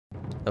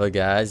Hello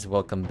guys,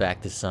 welcome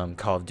back to some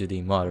Call of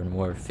Duty Modern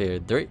Warfare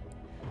 3.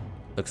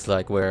 Looks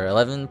like we're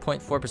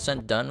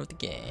 11.4% done with the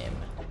game.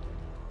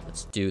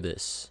 Let's do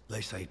this.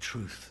 They say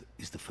truth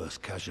is the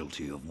first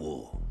casualty of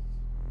war.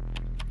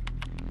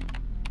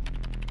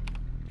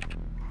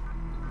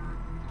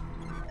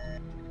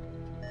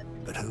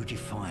 But who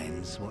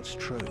defines what's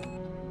true?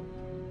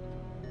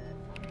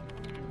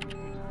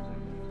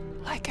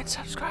 Like and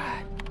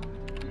subscribe.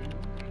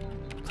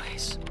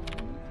 Please.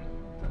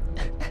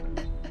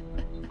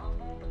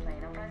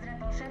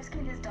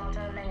 And his daughter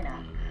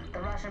Elena. The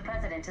Russian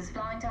president is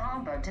flying to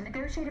Hamburg to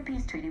negotiate a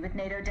peace treaty with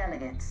NATO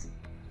delegates.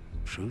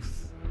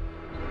 Truth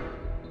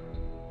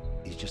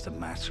is just a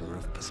matter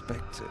of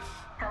perspective.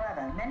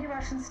 However, many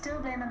Russians still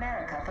blame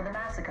America for the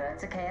massacre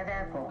at Zakhaev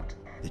Airport.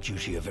 The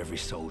duty of every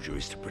soldier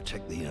is to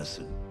protect the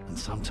innocent, and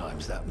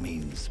sometimes that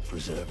means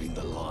preserving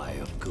the lie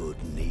of good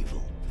and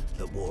evil.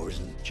 That war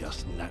isn't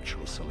just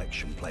natural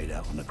selection played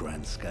out on a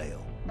grand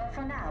scale. But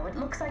for now, it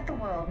looks like the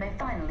world may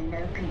finally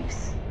know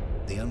peace.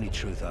 The only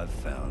truth I've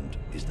found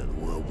is that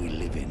the world we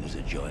live in is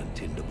a giant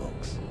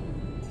tinderbox.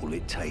 All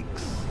it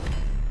takes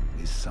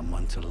is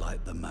someone to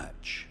light the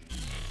match.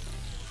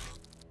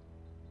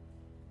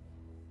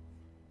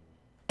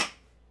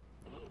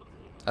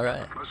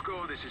 Alright.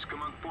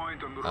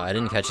 I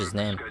didn't catch his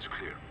name.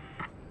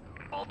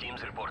 All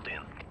teams report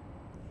in.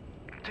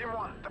 Team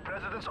 1, the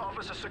President's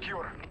office is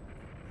secure.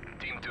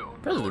 Team 2.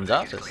 President's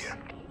office.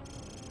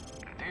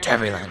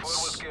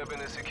 Turbulence.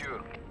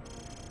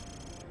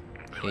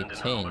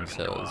 18,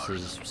 so this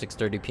is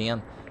 6:30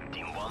 p.m.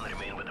 Team 1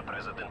 remain with the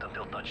President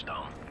until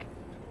touchdown.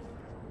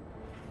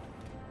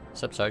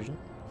 What's up, Sergeant?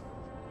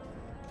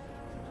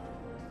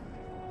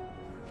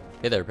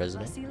 Hey there,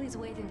 President. Vasily's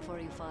waiting for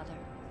you, Father.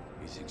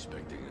 He's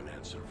expecting an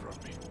answer from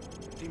me.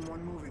 Team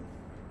 1 moving.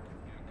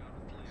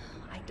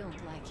 I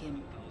don't like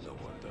him. No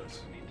one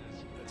does.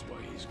 That's why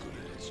he's good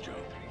at his job.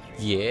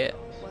 Yeah.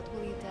 What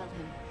will you tell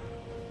him?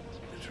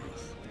 The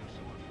truth.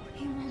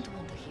 He won't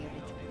want to hear it.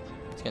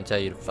 He's gonna tell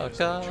you to fuck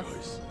off.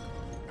 Choice.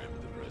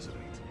 I'm the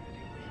President.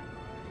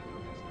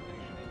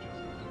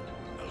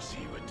 I'll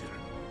see you at dinner.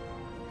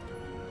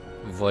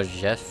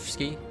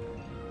 Wojciechowski?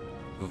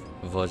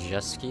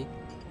 Wojciechowski?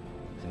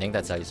 I think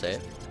that's how you say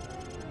it.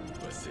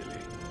 Vasily.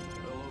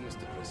 Hello,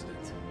 Mr.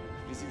 President.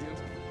 President?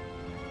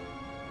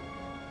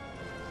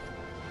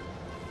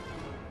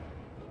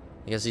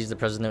 I guess he's the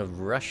president of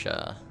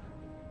Russia.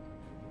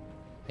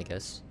 I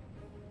guess.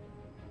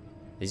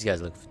 These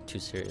guys look too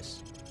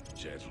serious.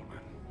 Gentlemen,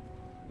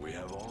 we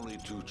have only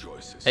two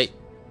choices. Hey,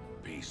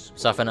 Peace.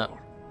 soften or up.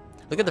 war.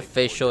 Look at the Fight for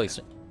facial them.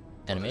 For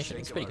the animation. sake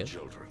It's of pretty our good.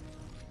 children,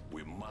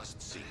 we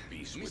must seek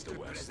peace with the Mr.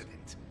 West.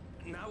 President,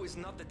 now is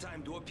not the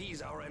time to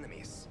appease our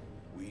enemies.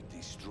 We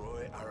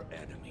destroy our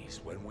enemies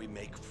when we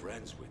make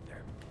friends with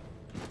them.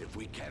 If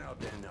we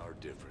cannot end our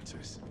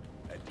differences,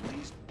 at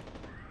least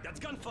That's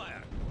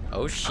gunfire!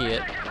 Oh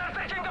shit.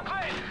 Mr.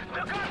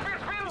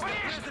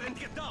 President,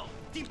 get down!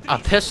 Team 3, A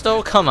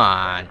pistol? Come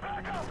on.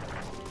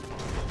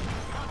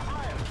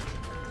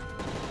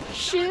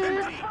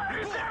 Shit.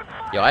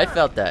 Yo, I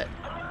felt that.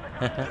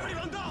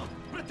 everyone down!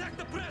 Protect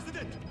the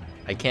President!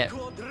 I can't.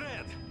 Code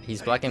red!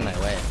 He's blocking my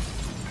way.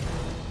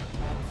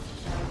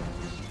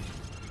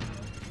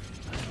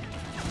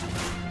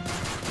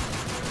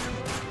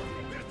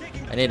 We're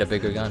taking the I need a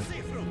bigger gun.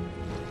 safe route.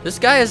 This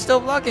guy is still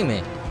blocking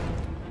me.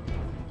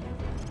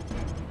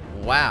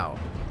 Wow.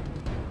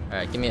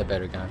 Alright, give me a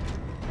better gun.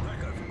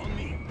 Tracker on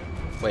me.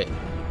 Wait.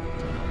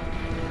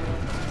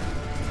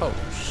 Oh,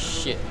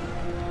 shit.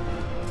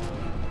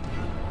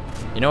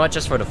 You know what?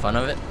 Just for the fun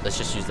of it, let's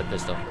just use the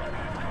pistol.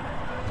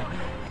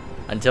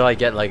 Until I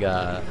get like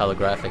a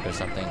holographic or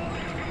something.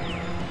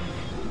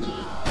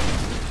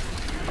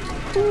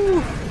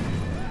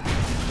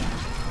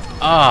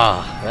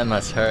 Ah, that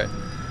must hurt.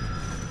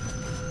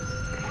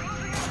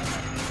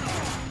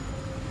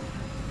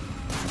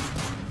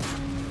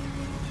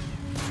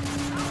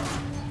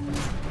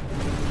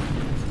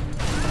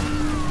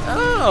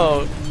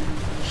 Oh,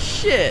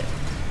 shit.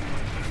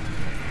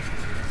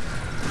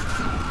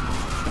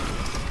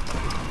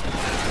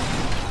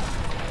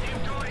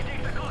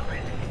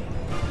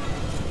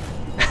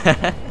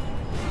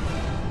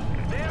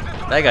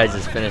 That guy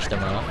just finished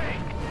him off.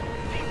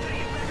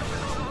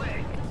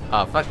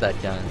 Oh, fuck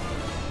that gun.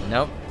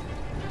 Nope.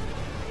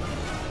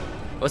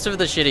 What's with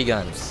the shitty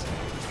guns?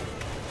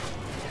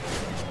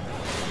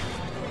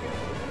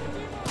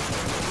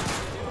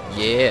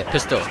 Yeah,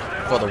 pistol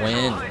for the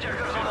win.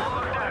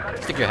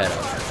 Stick your head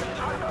out.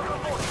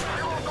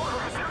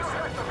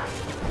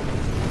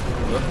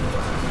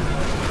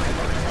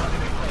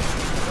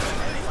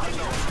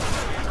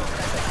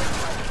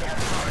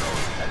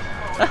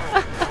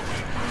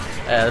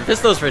 The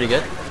pistol's pretty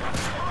good.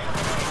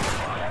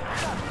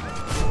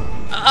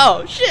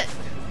 Oh shit!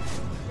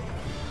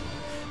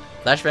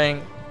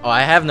 Flashbang. Oh,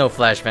 I have no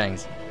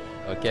flashbangs.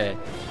 Okay.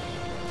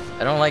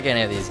 I don't like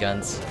any of these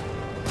guns.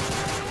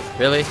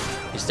 Really?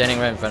 He's standing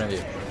right in front of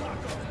you.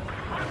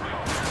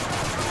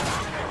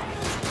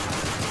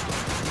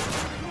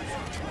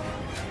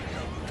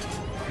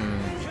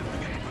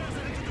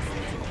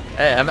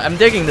 Hey, I'm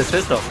digging this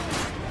pistol.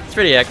 It's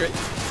pretty accurate.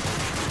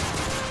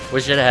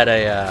 Wish it had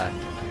a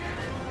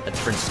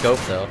different scope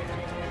though.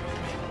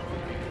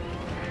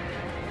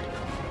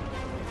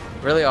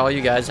 Really, all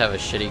you guys have a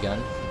shitty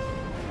gun?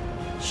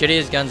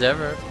 Shittiest guns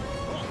ever.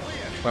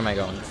 Where am I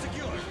going?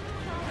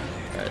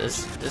 Alright,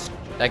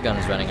 that gun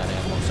is running out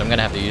of ammo, so I'm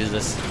gonna have to use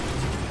this.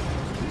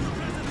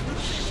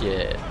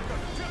 Shit.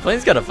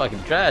 Plane's got a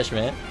fucking crash,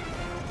 man.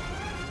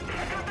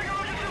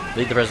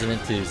 Lead the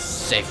president to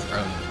safe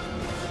room.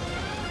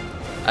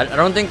 I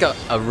don't think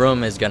a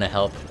room is gonna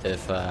help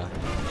if the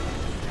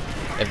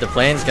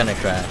plane's gonna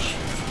crash.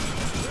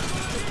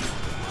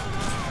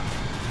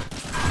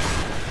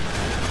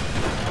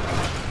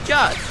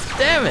 God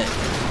damn it!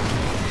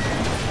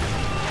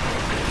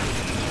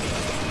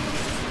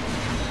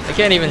 I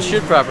can't even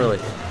shoot properly.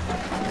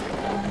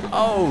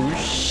 Oh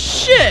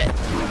shit!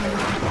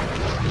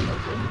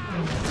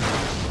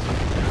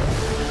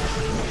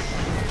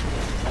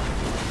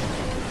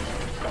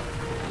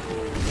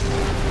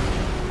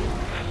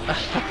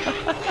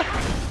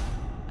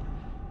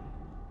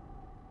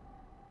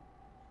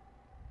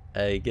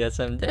 I guess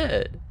I'm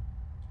dead.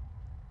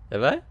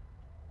 Am I?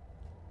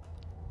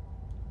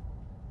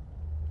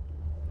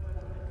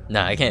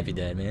 Nah, I can't be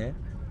dead, man.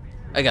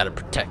 I gotta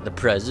protect the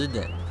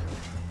president.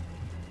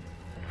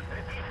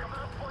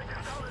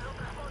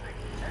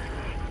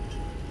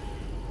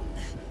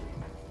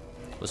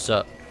 What's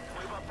up?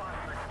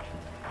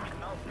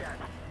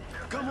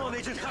 Come on,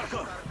 Agent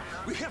Harkov.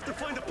 We have to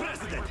find the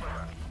president.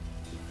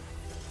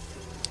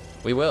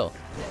 We will.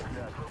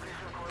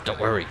 Don't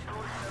worry.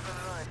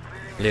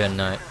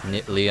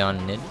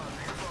 Leonid.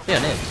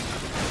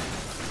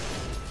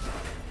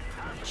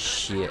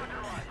 Shit.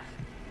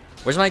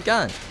 Where's my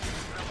gun?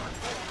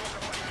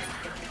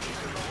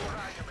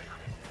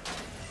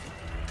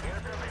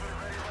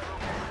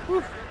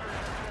 Whew.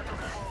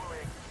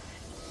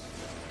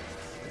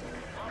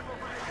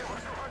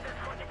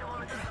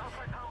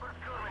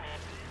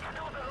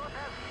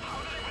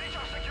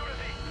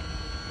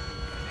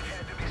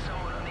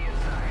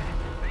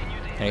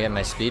 Can I get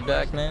my speed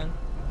back, man?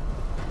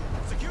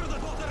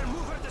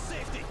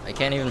 I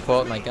can't even pull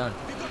out my gun.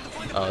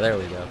 Oh, there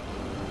we go.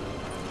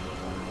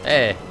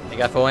 Hey, I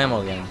got full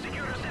ammo again.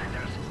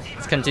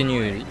 Let's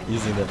continue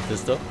using the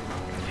pistol.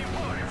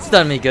 It's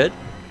done me good.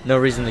 No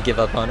reason to give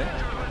up on it.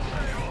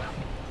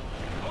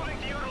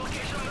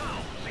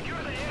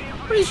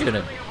 What are you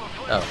shooting?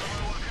 Oh,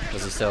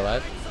 was he still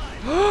alive?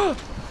 Yeah,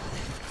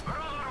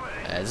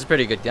 this is a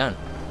pretty good gun.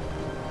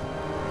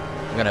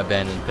 I'm gonna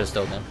abandon the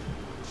pistol then.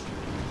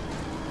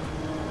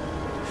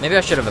 Maybe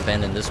I should have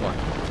abandoned this one.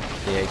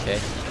 The AK.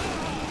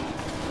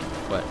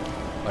 What?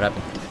 What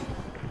happened?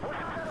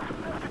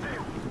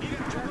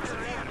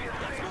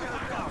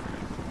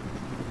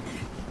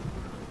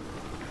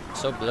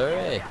 So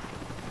blurry.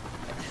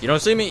 You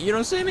don't see me? You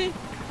don't see me?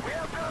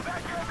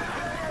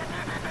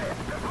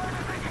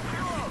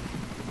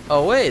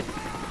 Oh wait.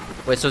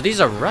 Wait, so these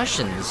are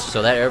Russians.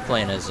 So that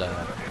airplane is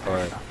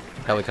or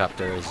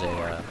helicopter is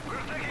a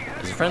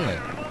friendly.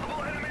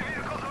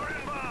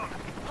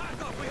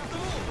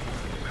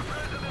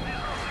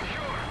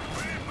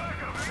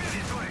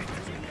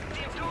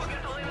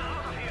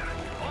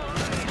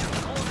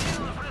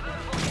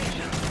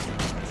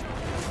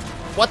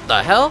 What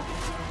the hell?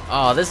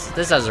 Oh, this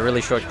has a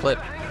really short clip.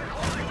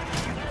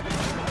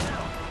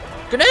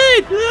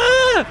 Grenade!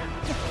 Ah!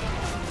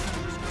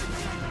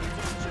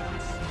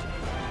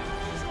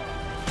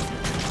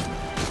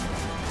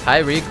 High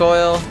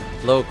recoil,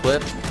 low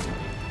clip.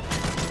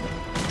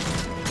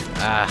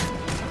 Ah.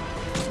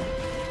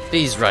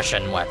 These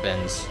Russian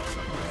weapons.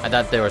 I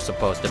thought they were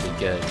supposed to be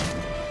good.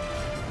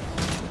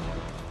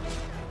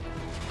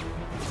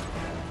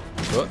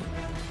 Whoop.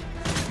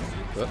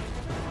 Whoop.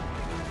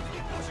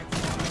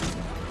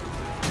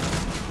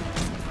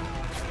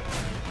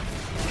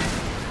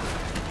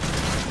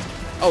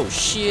 Oh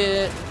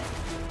shit!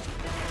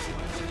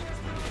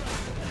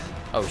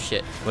 Oh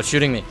shit! What's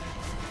shooting me?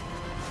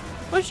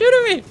 What's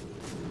shooting me?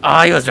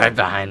 Oh, he was right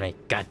behind me.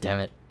 God damn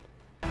it!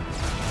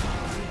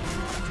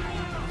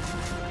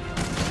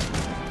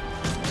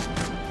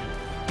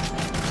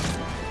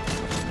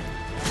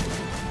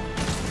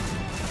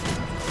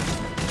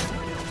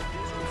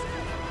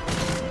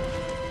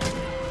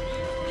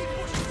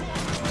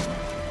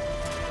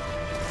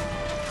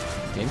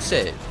 Game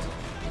saved.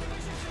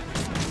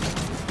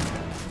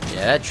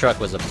 Yeah, that truck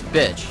was a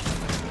bitch.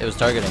 It was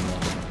targeting me.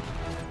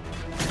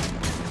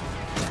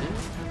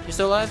 You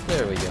still alive?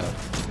 There we go.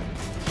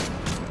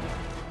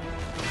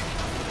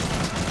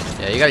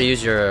 Yeah, you gotta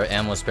use your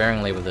ammo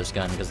sparingly with this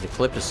gun because the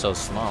clip is so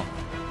small.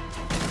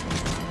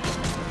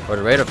 Or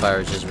the rate of fire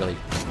is just really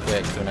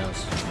quick, who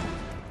knows.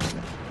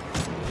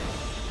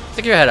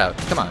 Stick your head out.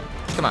 Come on.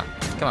 Come on.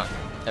 Come on.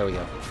 There we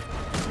go.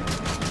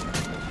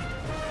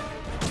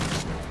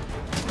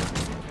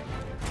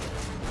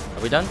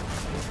 Are we done?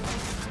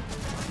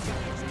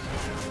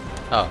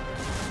 Oh.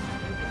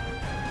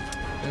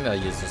 Maybe I'll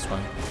use this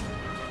one.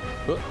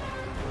 Whoop.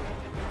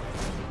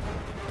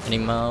 Any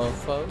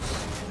mofos?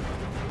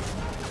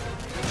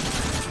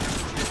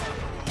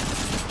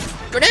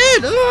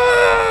 Grenade!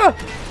 Ah!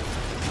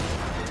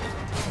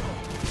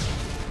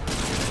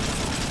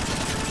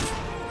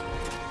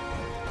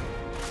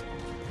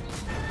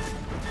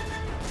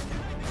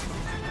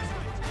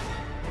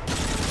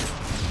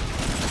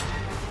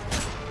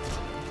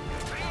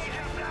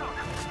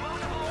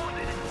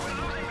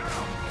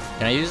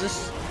 Can I use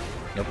this?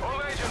 Nope.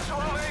 All agents,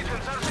 our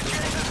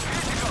situation is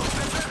critical.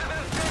 The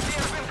president's safety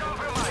has been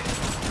compromised.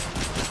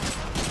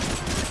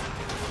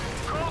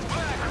 Code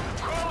black!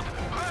 Code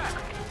black!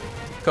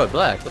 Code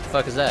black? What the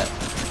fuck is that?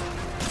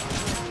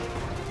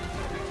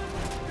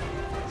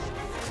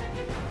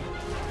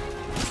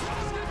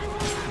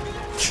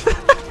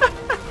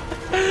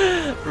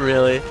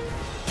 Really?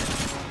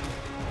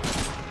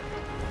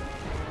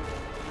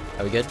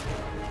 Are we good?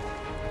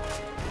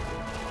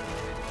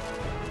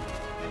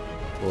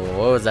 Whoa,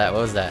 what was that?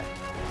 What was that?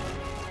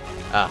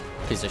 Ah,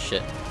 piece of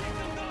shit.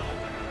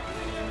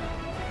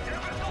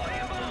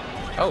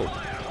 Oh.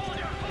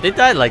 They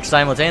died like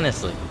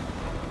simultaneously.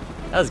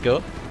 That was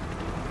cool.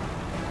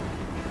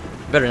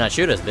 Better not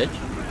shoot us, bitch.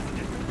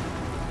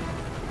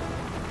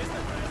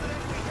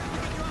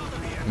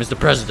 Mr.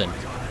 President,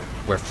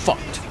 we're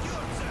fucked.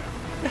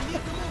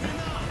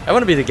 I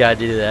want to be the guy to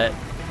do that.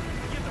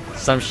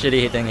 Some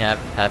shitty thing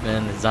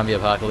happened, zombie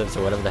apocalypse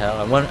or whatever the hell.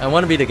 I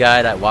want to be the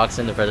guy that walks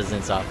in the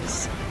president's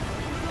office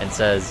and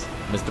says,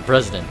 "Mr.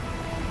 President,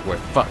 we're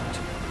fucked."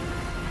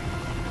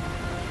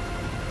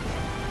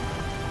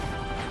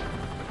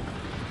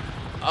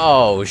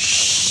 Oh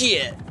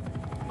shit!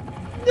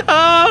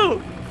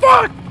 No!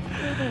 Fuck!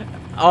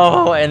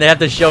 Oh, and they have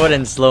to show it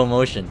in slow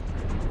motion.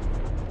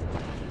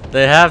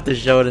 They have to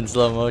show it in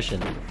slow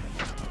motion.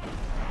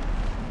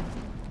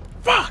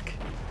 Fuck!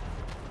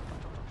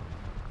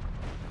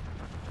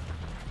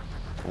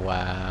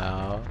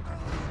 Wow.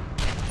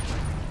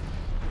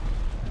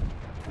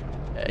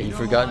 Hey, you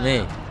forgot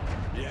me.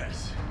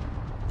 Yes.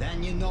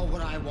 Then you know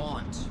what I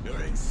want.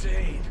 You're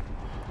insane.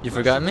 You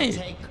forgot Russia me.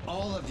 will take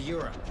all of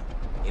Europe,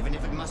 even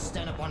if it must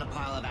stand upon a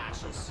pile of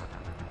ashes.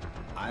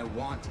 I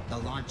want the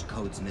launch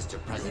codes, Mr.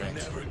 You'll President.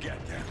 never get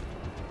them.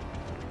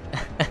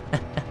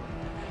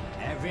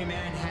 Every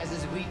man has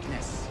his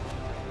weakness.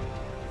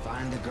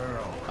 Find the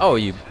girl. Oh,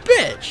 you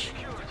bitch!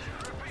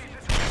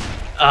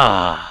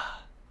 Ah.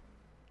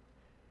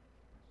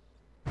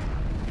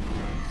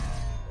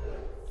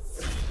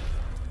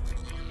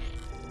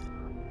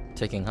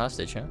 Taking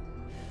hostage, huh?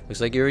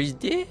 Looks like Yuri's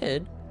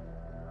dead.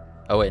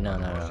 Oh wait, no.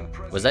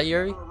 Was that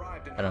Yuri?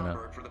 I don't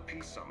know. For the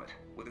peace summit.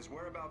 With his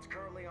whereabouts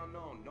currently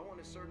unknown, no one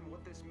is certain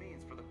what this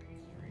means for the peace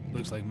treaty.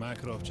 Looks like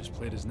Makarov just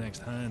played his next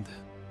hand.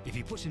 If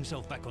he puts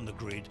himself back on the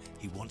grid,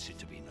 he wants it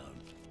to be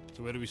known.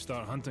 So where do we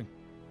start hunting?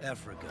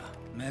 Africa.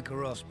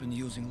 Makarov's been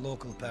using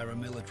local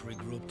paramilitary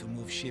group to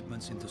move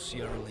shipments into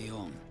Sierra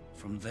Leone.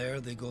 From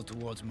there, they go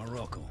towards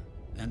Morocco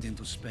and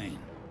into Spain.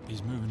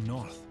 He's moving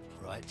north.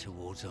 Right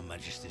towards Her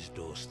Majesty's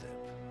doorstep.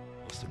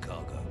 What's the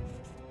cargo?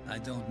 I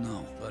don't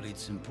know, but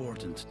it's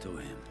important to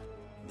him.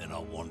 Then I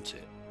want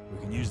it. We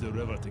can use the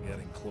river to get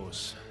in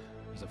close.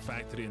 There's a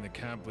factory in the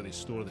camp where they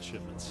store the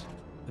shipments.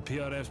 The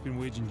PRF's been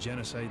waging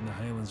genocide in the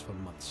Highlands for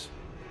months.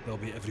 They'll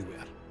be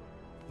everywhere.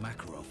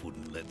 Makarov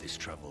wouldn't let this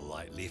travel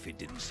lightly if it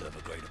didn't serve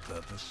a greater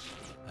purpose.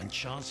 And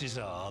chances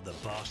are the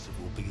bastard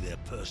will be there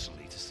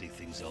personally to see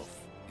things off.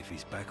 If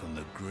he's back on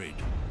the grid,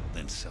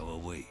 then so are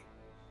we.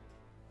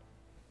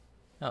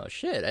 Oh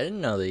shit! I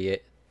didn't know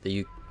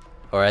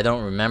or I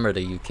don't remember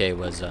the UK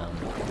was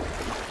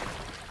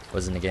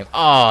in the game.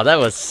 Oh, that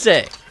was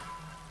sick.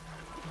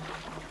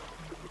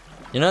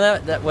 You know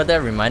that what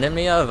that reminded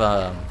me of?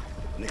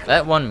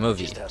 That one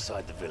movie. Just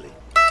outside the village.